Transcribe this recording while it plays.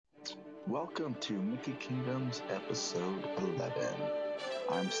Welcome to Mickey Kingdoms episode 11.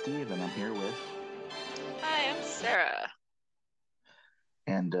 I'm Steve and I'm here with, Hi, I'm Sarah.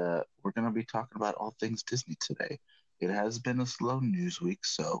 and we're going to be talking about all things Disney today. It has been a slow news week,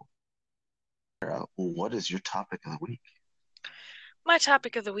 so what is your topic of the week? My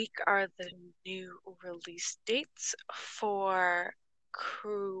topic of the week are the new release dates for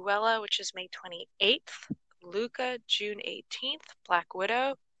Cruella, which is May 28th, Luca, June 18th, Black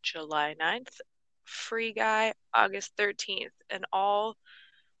Widow, July 9th, Free Guy, August 13th. And all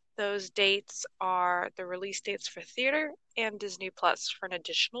those dates are the release dates for theater and Disney Plus for an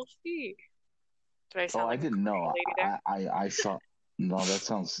additional fee. Did I Oh, sound I like a didn't pretty know. lady there? I saw. No, that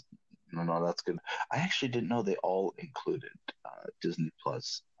sounds. No, that's good. I actually didn't know they all included Disney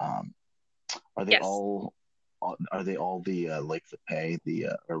Plus. Are they Yes. all? Are they all the like the pay, the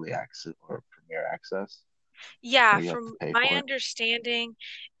early access or premiere access, Yeah, where you have to from pay my for it? understanding,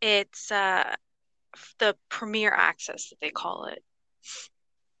 it's the Premier Access that they call it.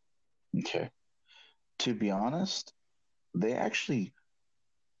 Okay. To be honest, they actually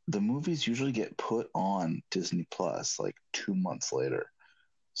the movies usually get put on Disney Plus like 2 months later.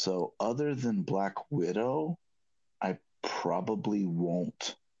 So other than Black Widow, I probably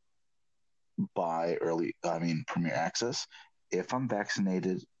won't buy premiere access. If I'm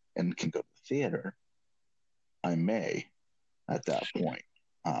vaccinated and can go to the theater, I may at that point.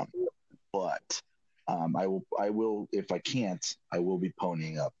 Um, but I will, if I can't, I will be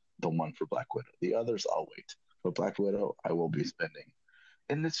ponying up the one for Black Widow. The others, I'll wait. But Black Widow, I will be spending,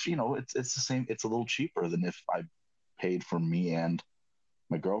 and it's the same. It's a little cheaper than if I paid for me and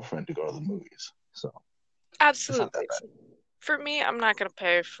my girlfriend to go to the movies. So it's not that Absolutely. bad. For me, I'm not going to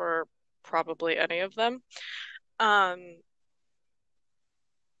pay for probably any of them. Um,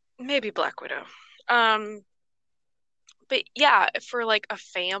 Maybe Black Widow. Um, but yeah, for like a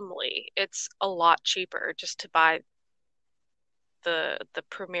family, it's a lot cheaper just to buy the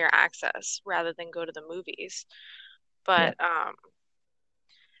Premier Access rather than go to the movies. Yeah, But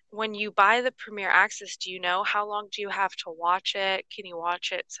when you buy the Premier Access, do you know how long do you have to watch it? Can you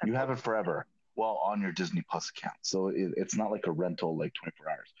watch it you have several? it forever. Well, on your Disney Plus account, so it's not like a rental like 24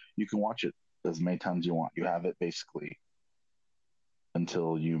 hours. You can watch it as many times you want. You have it basically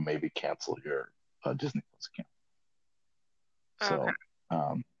until you maybe cancel your Disney Plus account. Okay. So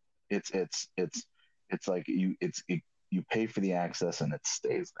um, it's like you pay for the access and it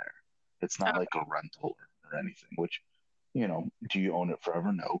stays there. It's not like a rental or anything. Which do you own it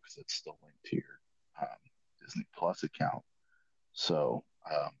forever? No, because it's still linked to your um, Disney Plus account. So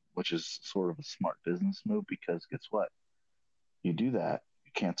which is sort of a smart business move because guess what? You do that,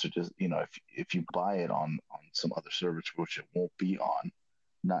 you cancel just if you buy it on some other service, which it won't be on,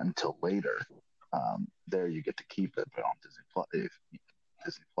 not until later. There you get to keep it, but on Disney Plus, if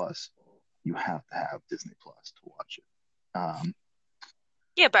Disney Plus, you have to have Disney Plus to watch it.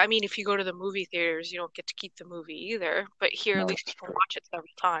 Yeah, but I mean, if you go to the movie theaters, you don't get to keep the movie either. But here, at No, least that's you can true. watch it several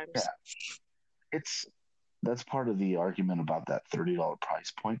times. Yeah, it's that's part of the argument about that $30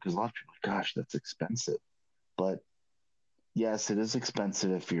 price point because a lot of people are, gosh, that's expensive. But yes, it is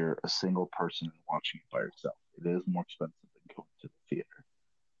expensive if you're a single person and watching it by yourself. It is more expensive than going to the theater.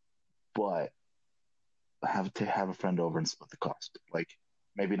 But have to have a friend over and split the cost. Like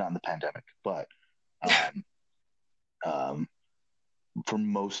maybe not in the pandemic, but um, um, for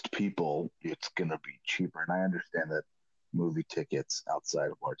most people, it's gonna be cheaper. And I understand that movie tickets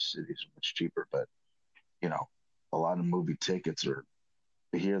outside of large cities are much cheaper, but you know, a lot of movie tickets are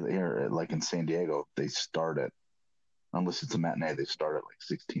here like in San Diego, they start at unless it's a matinee, they start at like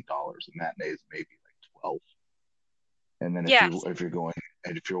 $16. A matinee is maybe like 12. And then if you Yes. if you're going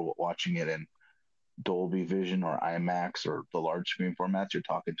and if you're watching it in Dolby Vision or IMAX or the large screen formats, you're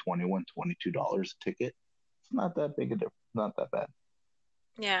talking 21, $22 a ticket. It's not that big a difference. Not that bad.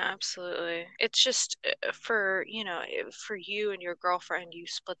 Yeah, absolutely. It's just for, for you and your girlfriend, you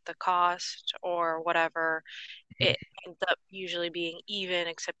split the cost or whatever. It ends up usually being even,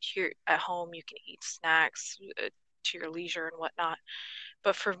 except you're at home, you can eat snacks to your leisure and whatnot.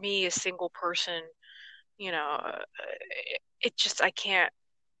 But for me, a single person, it just, I can't,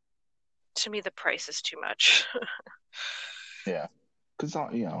 to me, the price is too much. Yeah, because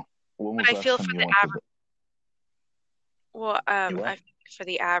when But was I the last feel time for you the went to the? You I what? feel for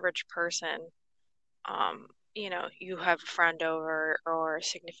the average person, um, you have a friend over or a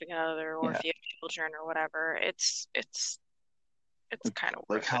significant other, or Yeah, if you have children or whatever, it's like kind of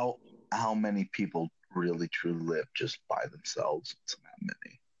like worth it. how many people really truly live just by themselves? It's not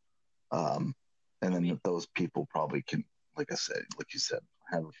many. And I mean, then those people probably can, like I said, like you said,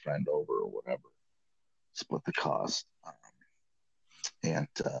 have a friend over or whatever, split the cost, and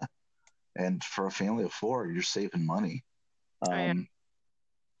and for a family of four, you're saving money. Oh yeah. Um,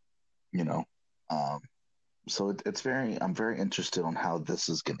 you know, um, so it's very. I'm very interested on how this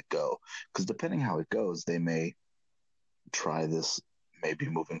is going to go because depending how it goes, they may try this maybe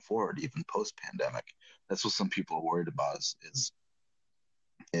moving forward, even post pandemic. That's what some people are worried about.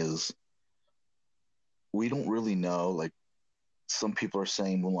 Is we don't really know. Like some people are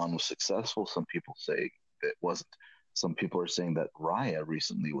saying Mulan was successful. Some people say it wasn't. Some people are saying that Raya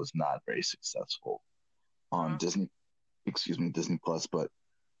recently was not very successful on Mm. Disney. Excuse me, Disney Plus. But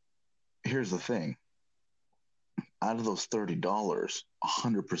here's the thing: out of those $30,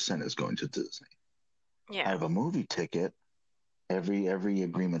 100% is going to Disney. Out Yeah. of a movie ticket, every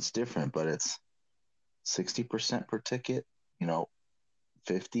agreement's different, but it's 60% per ticket. You know,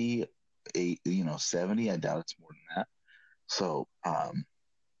 50, 8, 70. I doubt it's more than that. So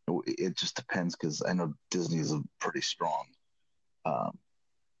it just depends because I know Disney is a pretty strong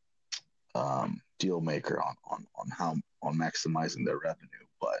um, deal maker on how on maximizing their revenue,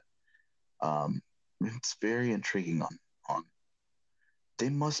 but it's very intriguing on they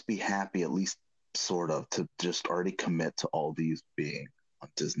must be happy at least sort of to just already commit to all these being on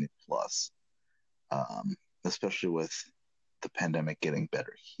Disney Plus, um, especially with the pandemic getting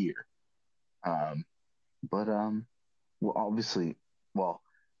better here. Um, but well, obviously, well,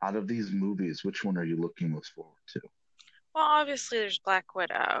 out of these movies, which one are you looking most forward to? Well, obviously there's Black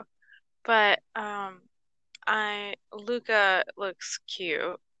Widow, but I Luca looks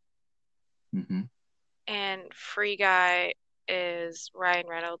cute, Mm-hmm. and Free Guy is Ryan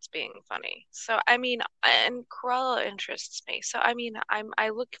Reynolds being funny. So I mean, and Cruella interests me. So I mean, I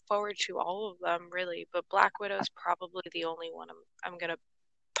look forward to all of them really, but Black Widow is probably the only one I'm gonna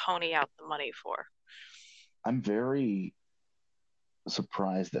pony out the money for. I'm very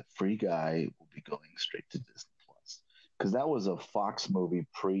surprised that Free Guy will be going straight to Disney Plus because that was a Fox movie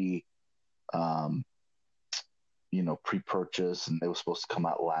um, pre-purchase, and it was supposed to come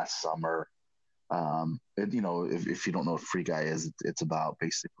out last summer. If you don't know what Free Guy is, it's about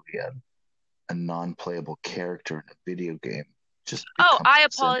basically a non-playable character in a video game just Oh, becoming I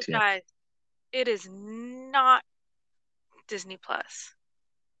sentient. apologize. It is not Disney Plus.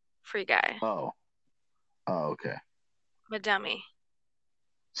 Free Guy. Oh, oh, okay. I'm a dummy.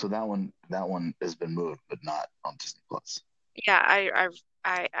 So that one has been moved, but not on Disney Plus. Yeah,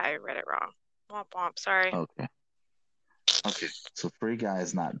 I read it wrong. Womp womp, sorry. Okay, okay. So Free Guy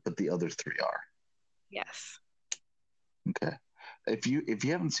is not, but the other three are. Yes. Okay. If you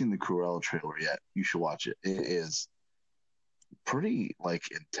haven't seen the Cruella trailer yet, you should watch it. It is pretty like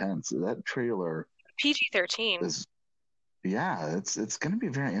intense. That trailer PG-13. is yeah, it's going to be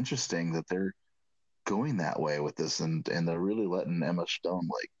very interesting that they're going that way with this, and they're really letting Emma Stone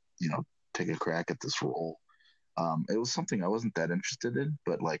take a crack at this role. It was something I wasn't that interested in,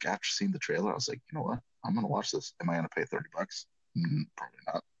 but like after seeing the trailer, I was like, you know what, I'm gonna watch this. Am I gonna pay $30? Probably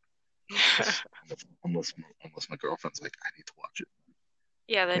not, unless unless my girlfriend's like, I need to watch it.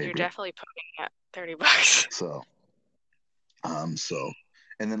 Yeah, then you're Maybe. definitely putting at $30. So,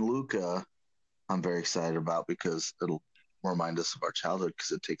 and then Luca, I'm very excited about because it'll remind us of our childhood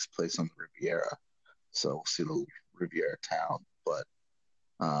because it takes place on the Riviera. So we'll see the Riviera town, but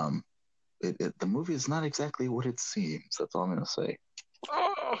um, the movie is not exactly what it seems. That's all I'm gonna say.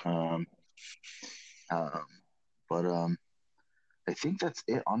 Oh. Um, um, but I think that's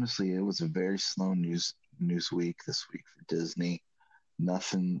it. Honestly, it was a very slow news week this week for Disney.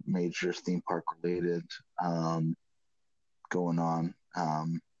 Nothing major theme park related going on.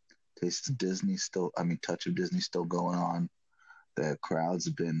 Taste of Disney still. I mean, Touch of Disney still going on. The crowds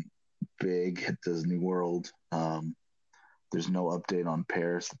have been big at Disney World. There's no update on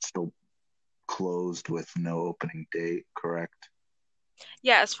Paris. It's still closed with no opening date. Correct?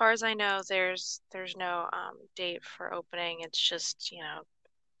 Yeah, as far as I know, there's no date for opening. It's just,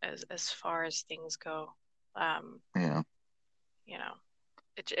 as far as things go. Um, Yeah. you know,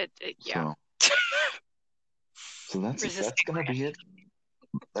 it yeah. So so that's Resisting gonna be it.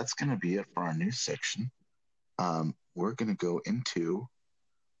 That's gonna be it for our news section. We're gonna go into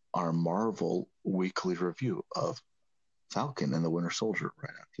our Marvel weekly review of Falcon and the Winter Soldier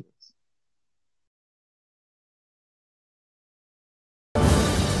right after this.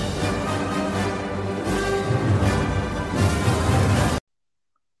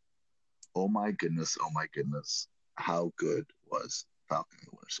 Oh my goodness. How good was Falcon and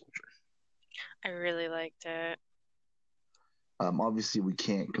the Winter Soldier? I really liked it. Obviously, we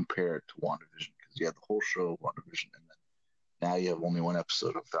can't compare it to WandaVision because you had the whole show of WandaVision, and then now you have only one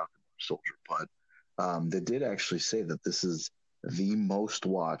episode of Falcon and Winter Soldier. But they did actually say that this is the most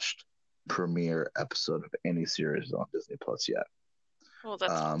watched premiere episode of any series on Disney Plus yet. Well, that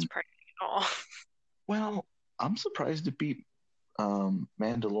sounds Um, pretty Oh, Well, I'm surprised it beat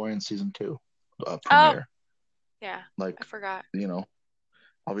Mandalorian season 2 oh, premiere. yeah, Like, I forgot. you know,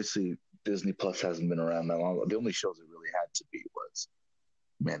 obviously Disney Plus hasn't been around that long. The only shows it really had to beat was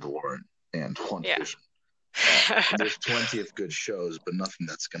Mandalorian and Yeah. WandaVision. There's plenty of good shows, but nothing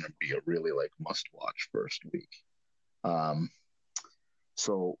that's going to be a really like must watch first week. Um,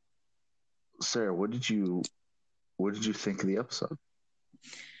 so Sarah, what did you think of the episode?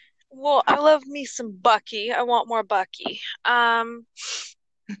 Well, I love me some Bucky. I want more Bucky.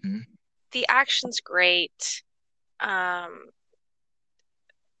 Mm-hmm. The action's great. Um,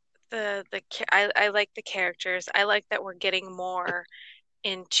 I like the characters. I like that we're getting more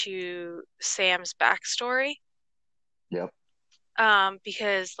into Sam's backstory. Yep.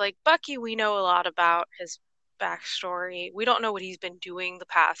 Because like Bucky, we know a lot about his backstory. We don't know what he's been doing the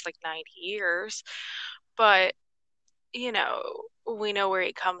past like 90 years, but you know, we know where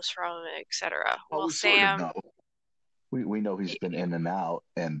he comes from, etc. Well, Well, we sort of Sam, know. We know he's been in and out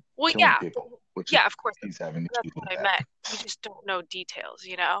and well, killing yeah, people, which is yeah, of course, he's having that's issues what with I that. meant. We just don't know details,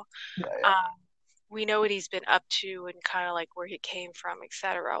 you know. Yeah, yeah. Um, we know what he's been up to and kind of like where he came from,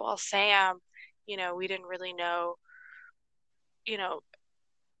 etc. While Sam, we didn't really know, you know,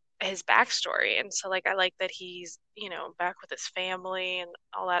 his backstory. And so like I like that he's, back with his family and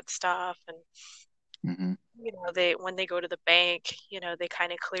all that stuff. And Mm-hmm. they when they go to the bank, they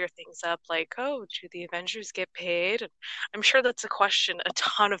kind of clear things up like, oh, do the Avengers get paid? And I'm sure that's a question a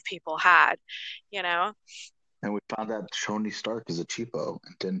ton of people had, you know. And we found out Tony Stark is a cheapo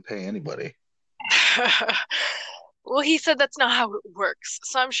and didn't pay anybody. Well, he said that's not how it works.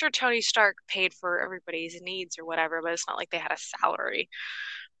 So I'm sure Tony Stark paid for everybody's needs or whatever, but it's not like they had a salary.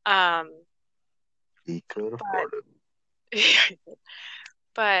 Um, He could but afford it.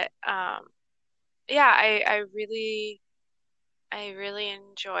 but yeah, I really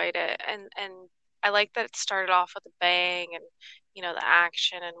enjoyed it, and I like that it started off with a bang and the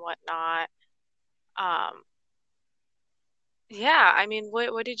action and whatnot. Um, yeah, I mean,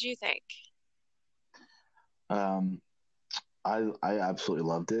 what did you think? Um, I absolutely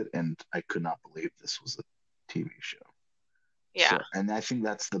loved it, and I could not believe this was a TV show. Yeah, So, and I think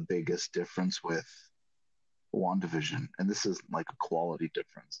that's the biggest difference with WandaVision, and this is like a quality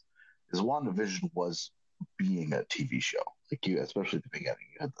difference, is WandaVision was being a TV show. Like you, especially at the beginning,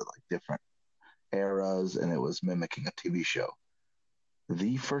 you had the like different eras, and it was mimicking a TV show.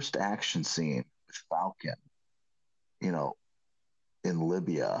 The first action scene with Falcon, you know, in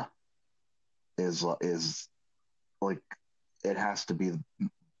Libya is like it has to be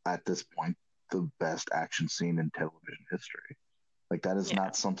at this point the best action scene in television history. Like that is yeah,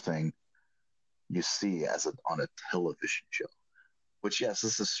 not something you see on a television show. Which yes,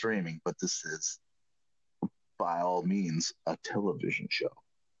 this is streaming, but this is by all means a television show.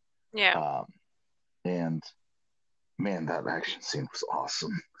 yeah. Um, and man, that action scene was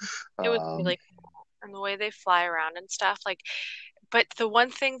awesome. It was Um, really cool, and the way they fly around and stuff. Like, but the one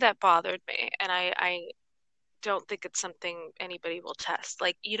thing that bothered me, and I don't think it's something anybody will test.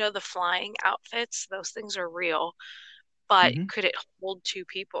 Like, the flying outfits, those things are real, but mhm. could it hold two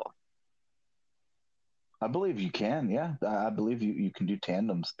people? I believe you can. Yeah, I believe you can do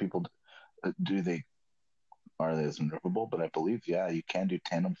tandems. People do they are they as maneuverable? But I believe you can do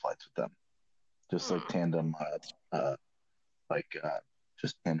tandem flights with them, just like Hmm. tandem, like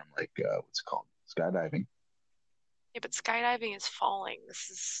just tandem like what's it called, skydiving. Yeah, but skydiving is falling. This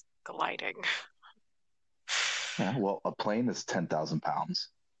is gliding. Yeah, well, a plane is 10,000 pounds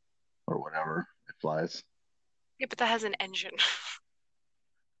or whatever it flies. Yeah, but that has an engine.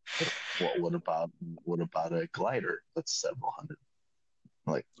 What about a glider that's several hundred,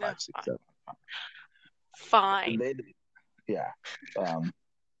 like No, five, six, 700 pounds? fine. They, yeah. Um,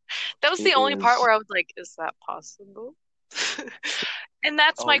 That was the it only part is. where I was like, is that possible? And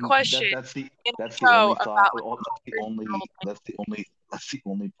that's my Oh, question in that's a the show only thought. about like Oh, a 100-year-old. that's the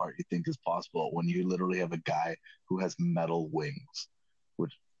only part you think is possible when you literally have a guy who has metal wings,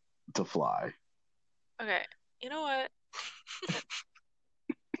 which to fly. Okay, you know what?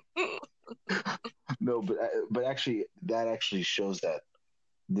 No, but actually, that actually shows that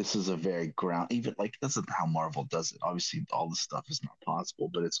this is a very ground. Even like that's not how Marvel does it. Obviously, all this stuff is not possible,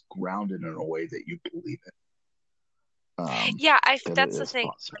 but it's grounded in a way that you believe it. Yeah, That it that's the is thing.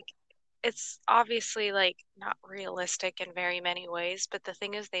 possible. Like, it's obviously like not realistic in very many ways, but the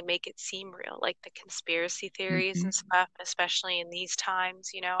thing is they make it seem real, like the conspiracy theories Hmm. and stuff, especially in these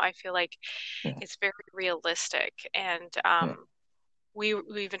times, I feel like Yeah, it's very realistic. And yeah.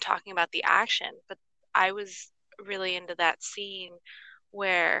 we've been talking about the action, but I was really into that scene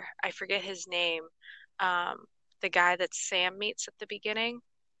where I forget his name, um, the guy that Sam meets at the beginning.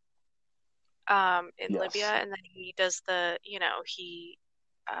 in Libya, Yes. and then he does the,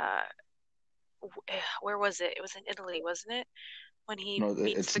 uh, where was it? It was in Italy, wasn't it? When he No,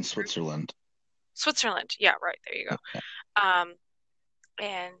 meets it's the in group. Switzerland. Switzerland. Yeah, right. There you Yeah. go. Um,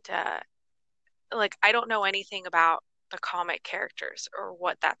 and like I don't know anything about the comic characters or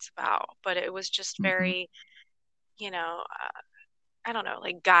what that's about, but it was just Hmm. very, I don't know,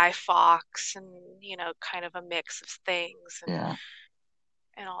 like Guy Fawkes and, kind of a mix of things Yeah.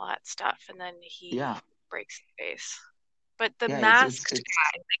 and all that stuff. And then Yeah. he breaks the face. But the Yeah. It's masked it's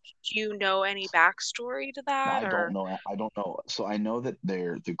guy, like, do you know any backstory to that I or? don't know. I don't know. So I know that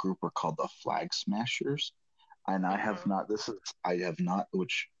the group are called the Flag Smashers, and I have Hmm. not. This is I have not,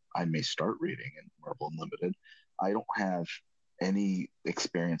 which I may start reading in Marvel Unlimited. I don't have any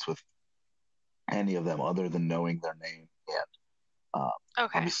experience with any of them other than knowing their name and uh,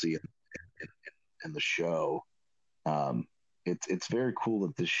 Okay. obviously in the show. Um, it's very cool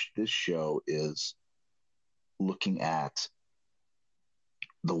that this show is looking at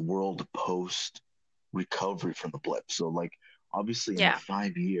the world post recovery from the blip. So like obviously in the Yeah.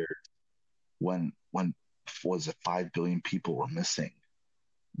 5 years when was it 5 billion people were missing,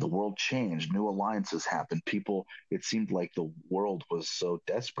 the world changed, new alliances happened, people, it seemed like the world was so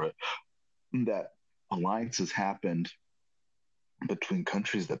desperate that alliances happened between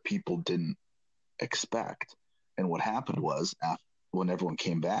countries that people didn't expect. And what happened was after, when everyone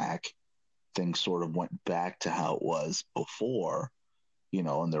came back, things sort of went back to how it was before,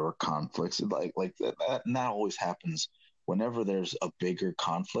 and there were conflicts like that, and that always happens whenever there's a bigger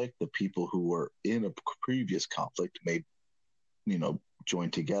conflict. The people who were in a previous conflict may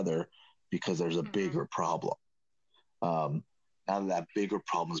join together because there's a Hmm. bigger problem. um, Now that bigger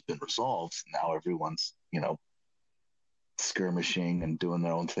problem has been resolved, now everyone's skirmishing and doing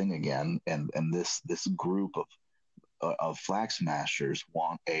their own thing again, and this group of flag smashers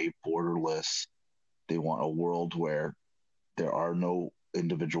want a borderless, they want a world where there are no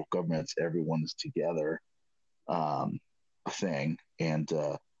individual governments, everyone is together, um, thing. And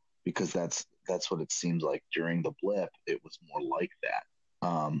because that's what it seems like during the blip, it was more like that.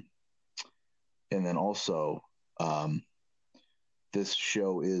 And then also, um, this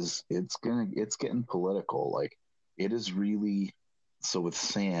show is it's getting political. Like it is really, so with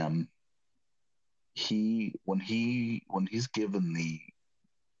Sam, when he's given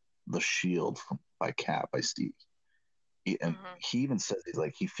the shield by Cap by Steve, and Hmm. he even says he's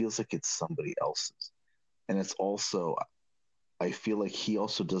like he feels like it's somebody else's, and it's also, I feel like he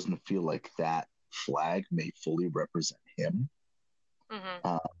also doesn't feel like that flag may fully represent him, Hmm.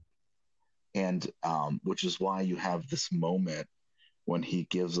 uh, and which is why you have this moment when he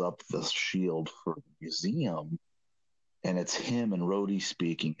gives up the shield for the museum, and it's him and Rhodey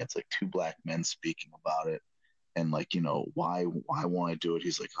speaking. It's like two black men speaking about it, and like why won't I do it?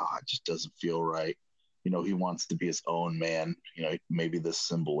 He's like, oh, it just doesn't feel right. He wants to be his own man. Maybe this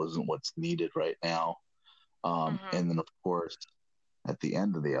symbol isn't what's needed right now. Hmm. And then of course at the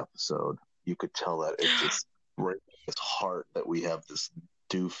end of the episode, you could tell that it just breaks his heart that we have this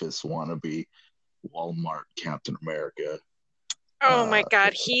doofus wannabe Walmart Captain America. Oh my Uh,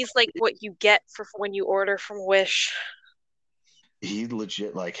 God, he's like what you get for when you order from Wish. he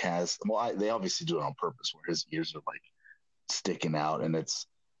legit like has, well, they obviously do it on purpose where his ears are like sticking out, and it's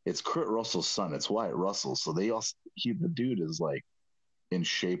Kurt Russell's son. It's Wyatt Russell. So they also the dude is like in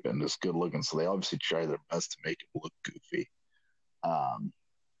shape and is good looking. So they obviously try their best to make him look goofy. Um,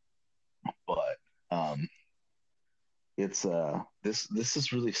 but it's this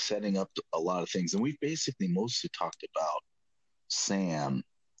is really setting up a lot of things, and we've basically mostly talked about Sam.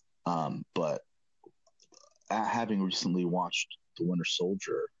 But having recently watched The Winter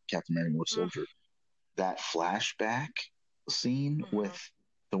Soldier, Captain America Winter Soldier, that flashback scene with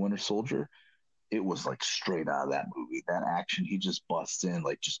Mm-hmm. the Winter Soldier, it was like straight out of that movie. That action, he just busts in,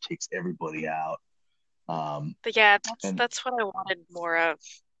 like just takes everybody out. Um, But yeah, that's and that's what I wanted more of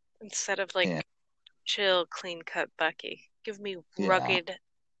instead of like and chill, clean cut Bucky. Give me yeah, rugged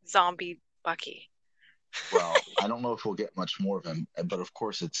zombie Bucky. well, I don't know if we'll get much more of him, but of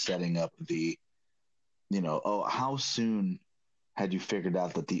course, it's setting up oh, how soon had you figured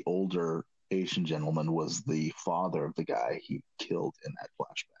out that the older Asian gentleman was the father of the guy he killed in that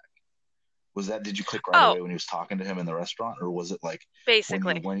flashback? Was that, did you click right Oh, away when he was talking to him in the restaurant, or was it like when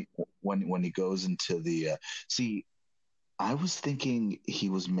he basically. when he goes into the see? I was thinking he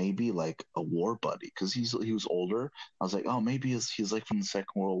was maybe like a war buddy because he was older. I was like, oh, maybe he's like from the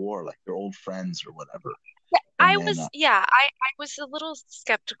Second World War, like they're old friends or whatever. Yeah, And then I was a little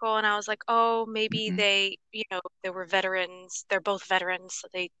skeptical and I was like, oh, maybe mhm, they were veterans. They're both veterans, so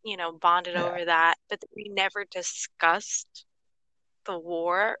they, bonded yeah, over that. But we never discussed. the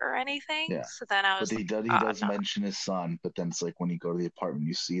war or anything. Yeah. So then I But was like, he oh does no. mention his son, but then it's like when you go to the apartment,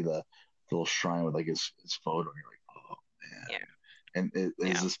 you see the little shrine with like his photo, and you're like, oh man. Yeah, And is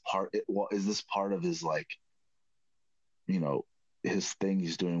yeah. this is this part of his like, you know, his thing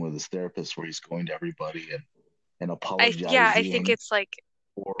he's doing with his therapist where he's going to everybody and I think apologizing, it's like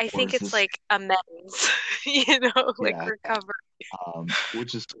I or think is it's this, like amends, like yeah, recover.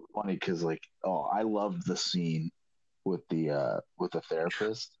 which is so funny because like, oh, I loved the scene with the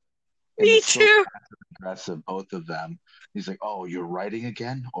therapist, and Me it's so too. aggressive, both of them. He's like, oh, you're writing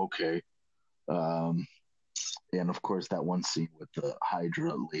again, okay. um and of course that one scene with the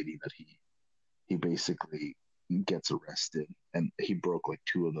Hydra lady that he basically gets arrested, and he broke like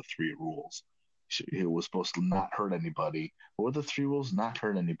two of the three rules. He was supposed to not hurt anybody. What were the three rules? Not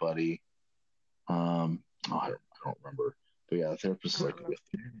hurt anybody. Oh, I don't remember. But yeah, the therapist I is don't like, we remember.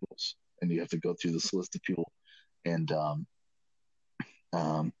 have three rules, and you have to go through this list of people. And um,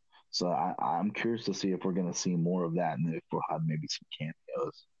 so I'm curious to see if we're going to see more of that, and if we'll have maybe some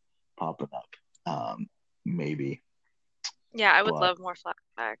cameos popping up. Maybe, Yeah, I would but love more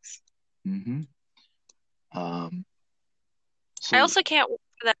flashbacks. mm-hmm. um, I so also can't wait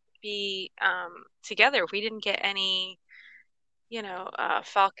for them to be together. We didn't get any,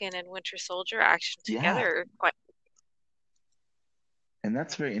 Falcon and Winter Soldier action yeah, together. Quite. and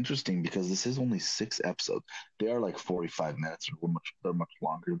that's very interesting because this is only 6 episodes. They are like 45 minutes, or they're much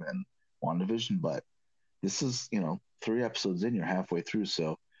longer than WandaVision, but this is, 3 episodes in, you're halfway through.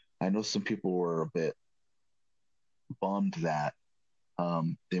 So I know some people were a bit bummed that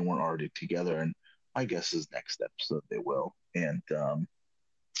they weren't already together, and my guess is next episode they will, and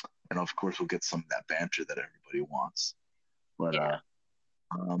of course we'll get some of that banter that everybody wants. But Yeah.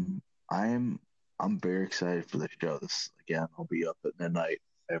 um, I'm I'm very excited for the show. This again, I'll be up at midnight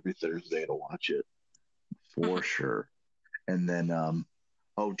every Thursday to watch it for sure. And then,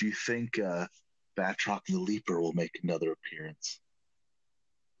 oh, do you think Batroc the Leaper will make another appearance?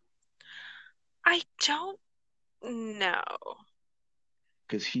 I don't know.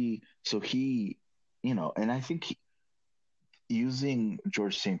 Because and I think using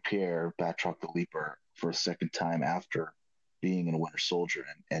George St. Pierre, Batroc the Leaper, for a second time after being in Winter Soldier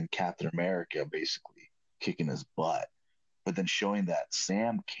and Captain America basically kicking his butt, but then showing that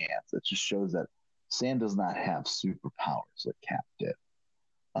Sam can't. It just shows that Sam does not have superpowers like Cap did.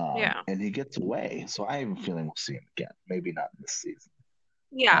 Yeah. And he gets away. So I have a feeling we'll see him again. Maybe not in this season.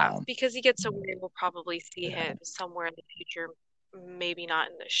 Yeah, Um, because he gets away, we'll probably see yeah, him somewhere in the future. Maybe not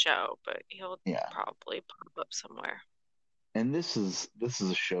in the show, but he'll yeah. probably pop up somewhere. And this is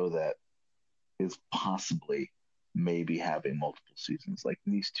a show that is possibly maybe having multiple seasons. Like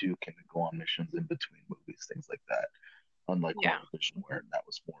these two can go on missions in between movies, things like that. Unlike Yeah. WandaVision, where that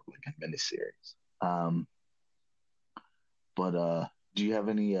was more like a miniseries. But do you have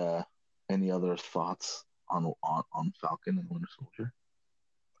any other thoughts on Falcon and Winter Soldier?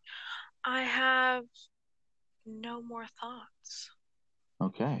 I have no more thoughts.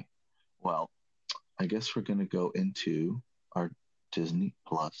 Okay. Well, I guess we're gonna go into our Disney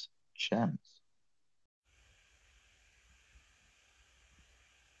Plus gems.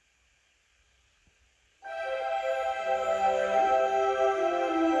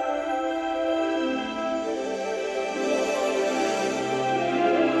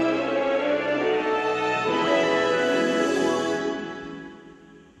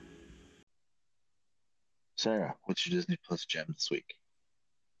 Sarah, what's your Disney Plus gem this week?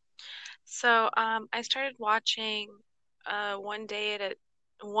 So, I started watching one day at a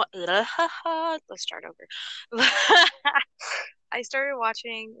what let's start over. I started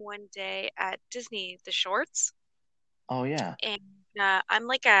watching one day at Disney, the shorts, Oh yeah. and I'm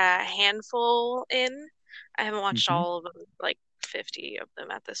like a handful in. I haven't watched Mm-hmm. all of them, like 50 of them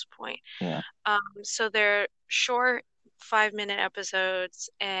at this point. Yeah. So they're short 5-minute episodes,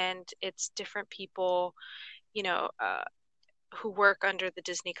 and it's different people, you know, who work under the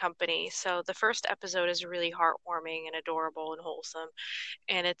Disney company. So the first episode is really heartwarming and adorable and wholesome,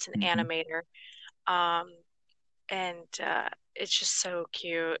 and it's an Mm-hmm. animator. Um, and it's just so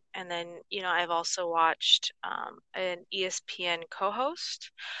cute. And then, I've also watched an ESPN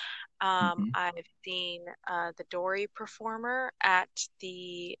co-host. Mm-hmm. I've seen the Dory performer at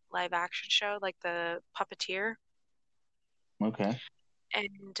the live action show, like the puppeteer. Okay.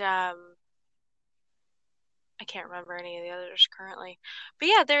 And I can't remember any of the others currently. But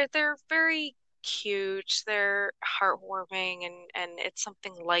yeah, they're very cute. They're heartwarming and it's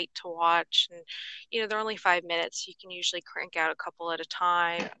something light to watch. And they're only 5 minutes. You can usually crank out a couple at a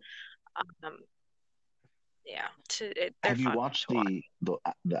time. Yeah. Um, yeah, they're Have you fun watched to watch.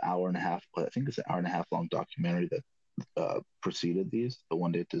 the hour and a half? I think it's an hour and a half long documentary that preceded these? The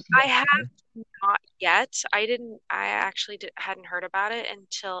One Day at Disney I have documentary? not yet. I actually hadn't heard about it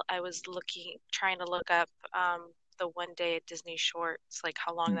until I was trying to look up the One Day at Disney shorts, like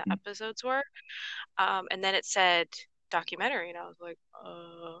how long the Mm-hmm. episodes were. And then it said documentary, and I was like,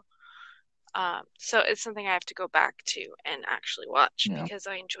 so it's something I have to go back to and actually watch Yeah, because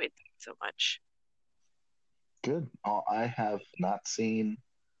I enjoyed that so much. good. I have not seen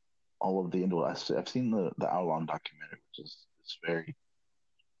all of the individual. I've seen the hour long documentary, which is it's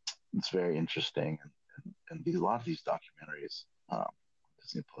very interesting, and a lot of these documentaries,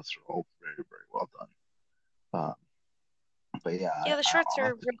 Disney Plus are all very well done. Um, but yeah, Yeah, the shorts I'll are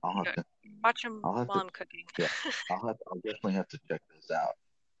have to really good. Watch them I'll have while to I'm cooking. yeah I'll definitely have to check those out.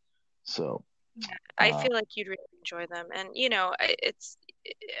 So Yeah, I uh, feel like you'd really enjoy them. And, it's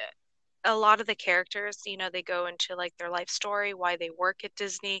a lot of the characters, they go into like their life story, why they work at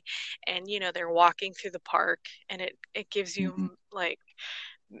Disney, and, they're walking through the park, and it gives you mhm, like,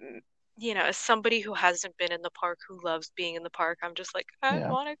 as somebody who hasn't been in the park, who loves being in the park, I'm just like, I yeah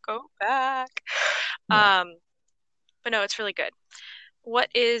want to go back. yeah. Um, but no, it's really good. What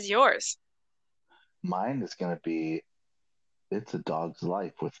is yours? Mine is gonna be It's a Dog's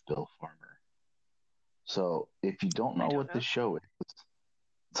Life with Bill Farmer. So if you don't I know don't what know. this show is,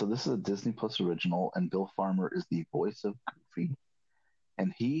 so this is a Disney Plus original, and Bill Farmer is the voice of Goofy,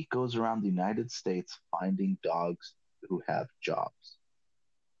 and he goes around the United States finding dogs who have jobs.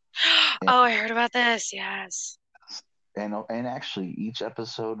 And Oh, I heard about this. Yes. and actually, each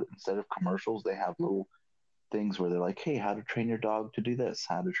episode, instead of commercials, they have little things where they're like, "Hey, how to train your dog to do this?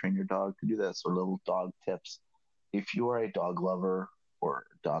 How to train your dog to do this?" Or little dog tips. If you are a dog lover or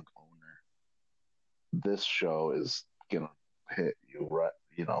a dog owner, this show is gonna hit you right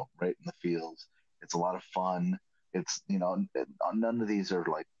in the feels. It's a lot of fun. It's none of these are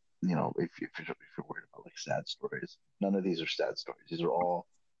like if you're worried about like sad stories, none of these are sad stories. These are all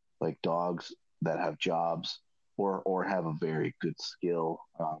like dogs that have jobs or have a very good skill.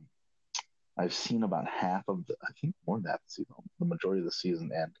 I've seen about half of I think more than that season, the majority of the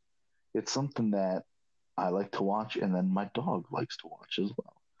season, and it's something that I like to watch, and then my dog likes to watch as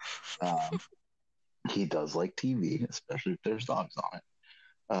well. He does like TV, especially if there's dogs on it.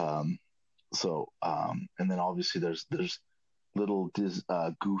 And then obviously there's little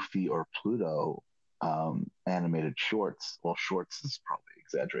Goofy or Pluto animated shorts. Well, shorts is probably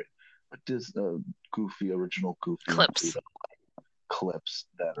exaggerated, but Goofy, original Goofy and Clips. Pluto clips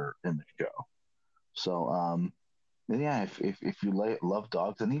that are in the show. So yeah, if you love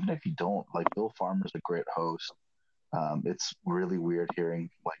dogs, and even if you don't, like Bill Farmer's a great host. It's really weird hearing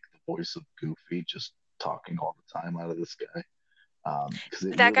like the voice of Goofy just talking all the time out of this guy because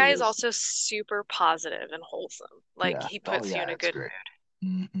it That really guy is is. also super positive and wholesome. Like Yeah. he Oh puts you in yeah, a it's good great.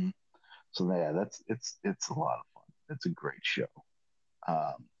 mood. So yeah, it's a lot of fun. It's a great show,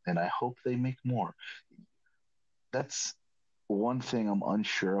 and I hope they make more. That's one thing I'm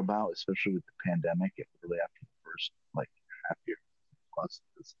unsure about, especially with the pandemic. Really after the first like half year plus,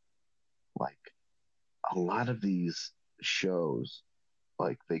 is like a lot of these shows,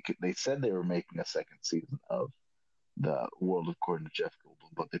 like they said they were making a second season of the World According to Jeff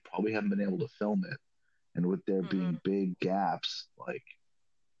Goldblum, but they probably haven't been able to film it. And with there being Hmm. big gaps, like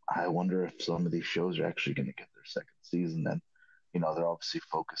I wonder if some of these shows are actually going to get their second season. And they're obviously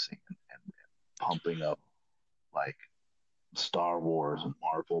focusing and pumping up like Star Wars and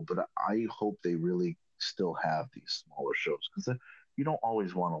Marvel, but I hope they really still have these smaller shows because you don't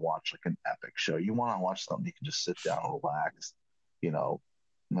always want to watch like an epic show. You want to watch something you can just sit down and relax, you know,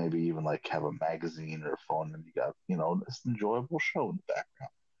 maybe even like have a magazine or a phone and you got, this enjoyable show in the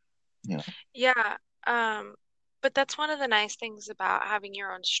background, you know. Yeah. Um, but that's one of the nice things about having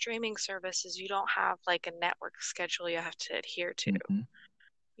your own streaming service is you don't have like a network schedule you have to adhere to. Mm-hmm.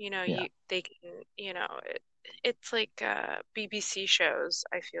 Yeah. They can, it's like BBC shows,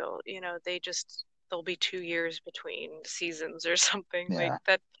 I feel, there'll be 2 years between seasons or something like Yeah.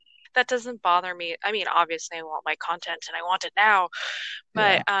 that. That doesn't bother me. I mean, obviously I want my content and I want it now,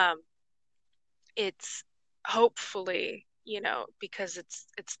 Yeah. but it's hopefully, because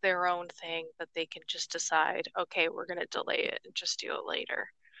it's their own thing that they can just decide, okay, we're gonna delay it and just do it later.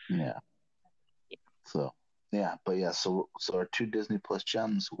 Yeah. So, yeah. But yeah. So our two Disney Plus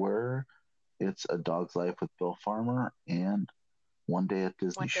gems were It's a Dog's Life with Bill Farmer and One Day at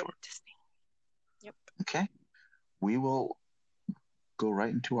Disney One day Shore. at Disney. Yep. Okay. We will go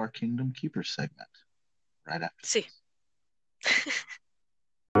right into our Kingdom Keeper segment right after See. this.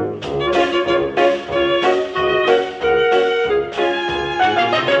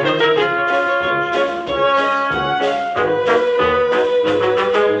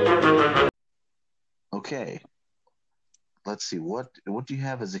 Okay. see what do you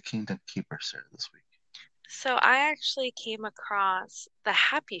have as a Kingdom Keeper, Sarah, this week? So I actually came across the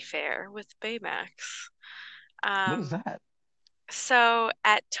Happy Fair with Baymax. What is Um, that? so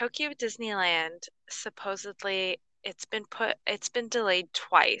at Tokyo Disneyland, supposedly it's been delayed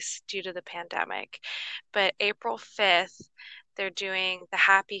twice due to the pandemic. But April 5th, they're doing the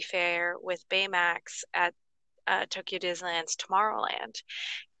Happy Fair with Baymax at Tokyo Disneyland's Tomorrowland.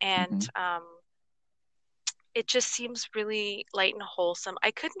 And Hmm. it just seems really light and wholesome.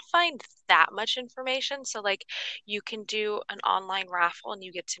 I couldn't find that much information. So, like, you can do an online raffle and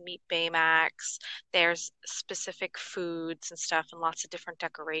you get to meet Baymax. There's specific foods and stuff, and lots of different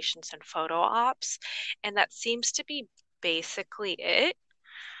decorations and photo ops. And that seems to be basically it,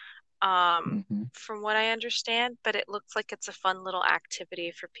 Hmm. from what I understand. But it looks like it's a fun little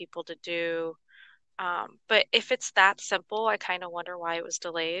activity for people to do. But if it's that simple, I kind of wonder why it was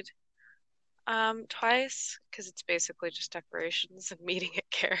delayed twice because it's basically just decorations and meeting a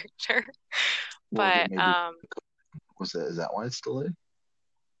character. Well, But maybe was that is that why it's delayed?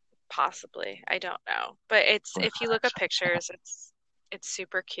 possibly, I don't know. But it's if you look at Perhaps. pictures, it's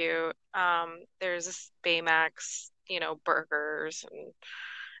super cute. There's this Baymax, burgers and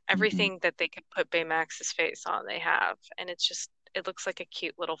Hmm. everything that they could put Baymax's face on, they have, and it looks like a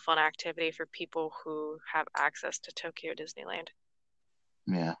cute little fun activity for people who have access to Tokyo Disneyland.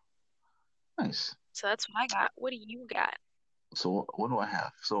 Yeah, nice. So that's what I got. What do you got? So what do I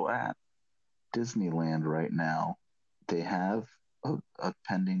have? So at Disneyland right now, they have a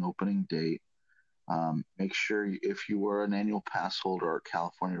pending opening date. Make sure if you were an annual pass holder or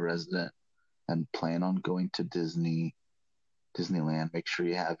California resident and plan on going to Disneyland, make sure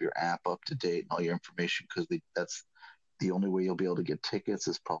you have your app up to date and all your information because that's the only way you'll be able to get tickets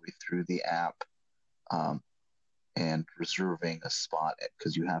is probably through the app, um, and reserving a spot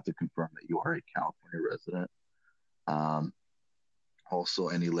because you have to confirm that you are a California resident. Um, Also,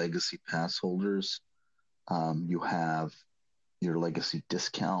 any legacy pass holders, you have your legacy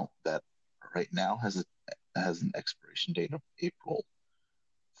discount that right now has an expiration date of April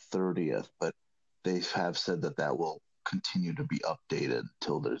 30th, but they have said that that will continue to be updated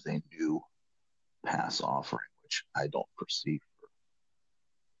until there's a new pass offering, which I don't foresee for,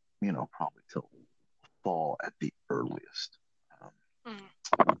 probably till fall at the earliest. Um, Mm.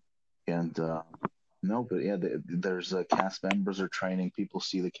 and No, but yeah, there's cast members are training. People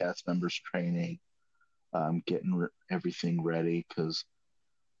see the cast members training, getting everything ready because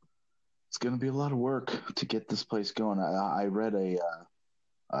it's going to be a lot of work to get this place going. I read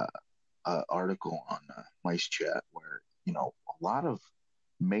uh, article on Mice Chat where a lot of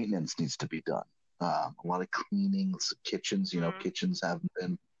maintenance needs to be done. A lot of cleanings, kitchens. Mm. Kitchens haven't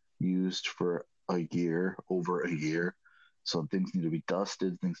been used for over a year, so things need to be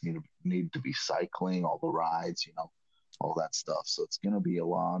dusted. Things need to be cycling. All the rides, all that stuff. So it's going to be a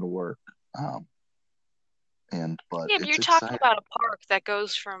lot of work. Um, but Yeah, but you're it's talking exciting. about a park that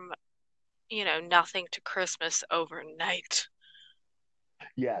goes from, nothing to Christmas overnight.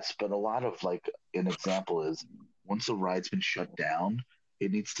 Yes, but a lot of like an example is once a ride's been shut down,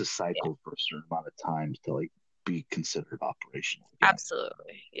 it needs to Yeah, cycle for a certain amount of time to like be considered operational again.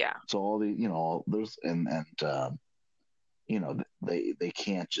 absolutely. Yeah. So all the there's and they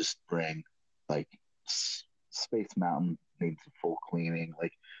can't just bring like Space Mountain needs a full cleaning,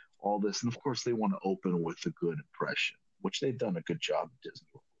 like all this, and of course they want to open with a good impression, which they've done a good job at Disney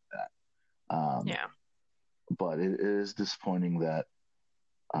with that. Yeah. But it is disappointing that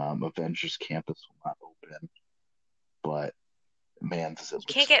Avengers Campus will not open. But man, does it You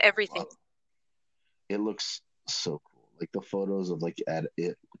looks can't get everything. it looks so cool. Like the photos of like at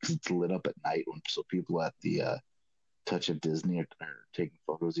it because it's lit up at night when so people at the Touch of Disney are taking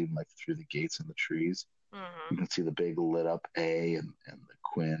photos even like through the gates and the trees. Hmm. You can see the big lit up A and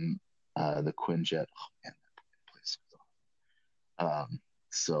the Quinjet. Oh man, that place is awesome.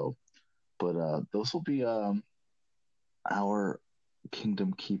 So, but those will be our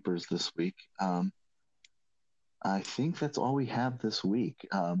Kingdom Keepers this week. I think that's all we have this week.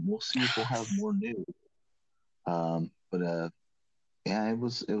 We'll see if we'll have Yes. more news. But Yeah, it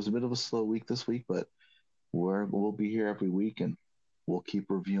was a bit of a slow week this week, but we'll be here every week and we'll keep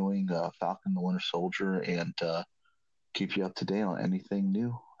reviewing Falcon the Winter Soldier and keep you up to date on anything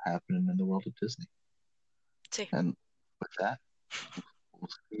new happening in the world of Disney. See. And with that, we'll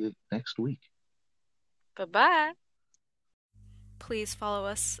see you next week. Bye-bye. Please follow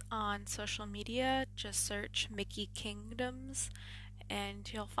us on social media. Just search Mickey Kingdoms and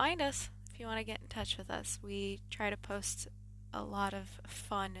you'll find us if you want to get in touch with us. We try to post a lot of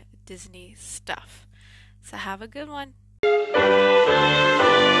fun Disney stuff. So have a good one.